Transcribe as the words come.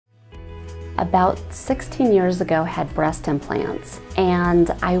about 16 years ago had breast implants, and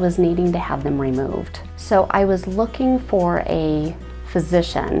I was needing to have them removed. So I was looking for a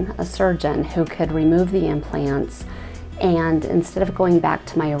physician, a surgeon, who could remove the implants, and instead of going back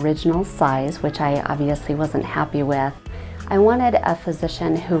to my original size, which I obviously wasn't happy with, I wanted a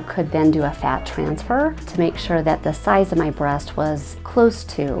physician who could then do a fat transfer to make sure that the size of my breast was close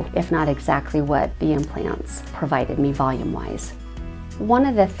to, if not exactly, what the implants provided me volume-wise. One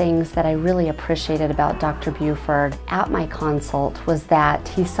of the things that I really appreciated about Dr. Buford at my consult was that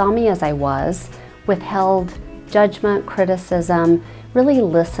he saw me as I was, withheld judgment, criticism, really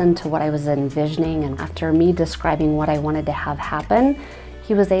listened to what I was envisioning, and after me describing what I wanted to have happen,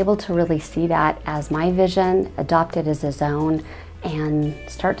 he was able to really see that as my vision, adopt it as his own, and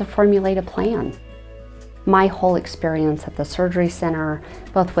start to formulate a plan. My whole experience at the surgery center,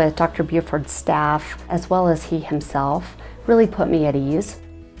 both with Dr. Buford's staff as well as he himself, really put me at ease.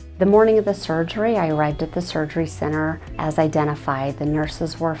 The morning of the surgery, I arrived at the surgery center as identified. The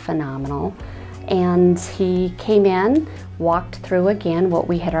nurses were phenomenal. And he came in, walked through again what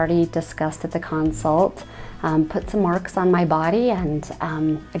we had already discussed at the consult, put some marks on my body, and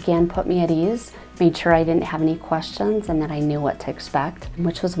again put me at ease, made sure I didn't have any questions and that I knew what to expect,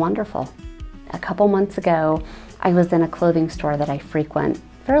 which was wonderful. A couple months ago, I was in a clothing store that I frequent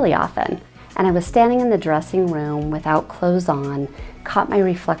fairly often, and I was standing in the dressing room without clothes on, caught my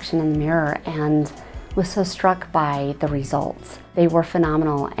reflection in the mirror, and was so struck by the results. They were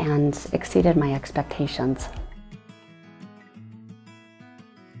phenomenal and exceeded my expectations.